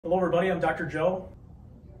Hello everybody, I'm Dr. Joe.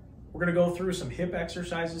 We're gonna go through some hip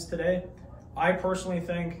exercises today. I personally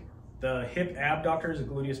think the hip abductors, the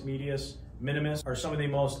gluteus medius, minimus, are some of the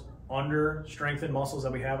most under-strengthened muscles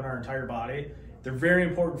that we have in our entire body. They're very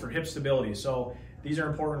important for hip stability. So these are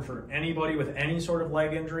important for anybody with any sort of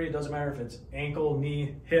leg injury. It doesn't matter if it's ankle,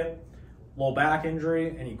 knee, hip, low back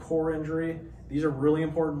injury, any core injury. These are really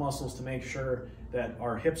important muscles to make sure that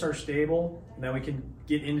our hips are stable and that we can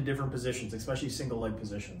get into different positions, especially single leg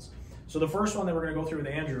positions. So the first one that we're gonna go through with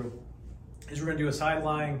Andrew is we're gonna do a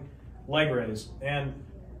side-lying leg raise. And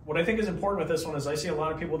what I think is important with this one is I see a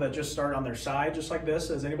lot of people that just start on their side, just like this,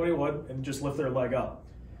 as anybody would, and just lift their leg up.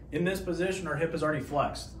 In this position, our hip is already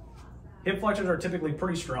flexed. Hip flexors are typically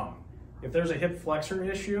pretty strong. If there's a hip flexor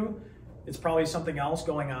issue, it's probably something else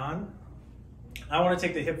going on. I wanna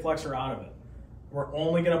take the hip flexor out of it. We're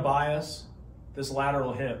only gonna bias this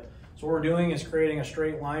lateral hip. So what we're doing is creating a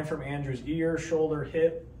straight line from Andrew's ear, shoulder,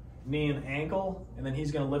 hip, knee, and ankle, and then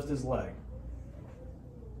he's gonna lift his leg.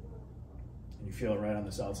 And you feel it right on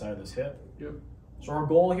this outside of this hip? Yep. So our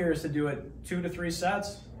goal here is to do it 2 to 3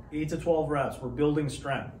 sets, 8 to 12 reps. We're building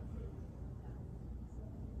strength.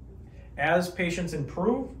 As patients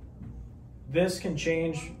improve, this can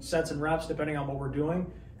change sets and reps depending on what we're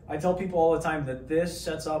doing. I tell people all the time that this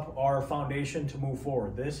sets up our foundation to move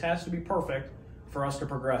forward. This has to be perfect for us to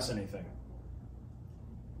progress anything.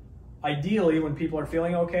 Ideally, when people are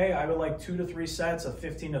feeling okay, I would like 2 to 3 sets of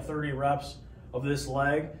 15 to 30 reps of this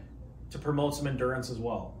leg to promote some endurance as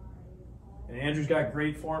well. And Andrew's got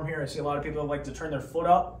great form here. I see a lot of people that like to turn their foot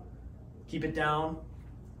up, keep it down,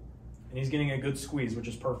 and he's getting a good squeeze, which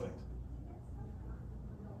is perfect.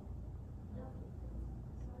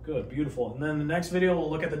 Good, beautiful. And then the next video, we'll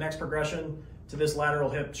look at the next progression to this lateral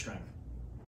hip strength.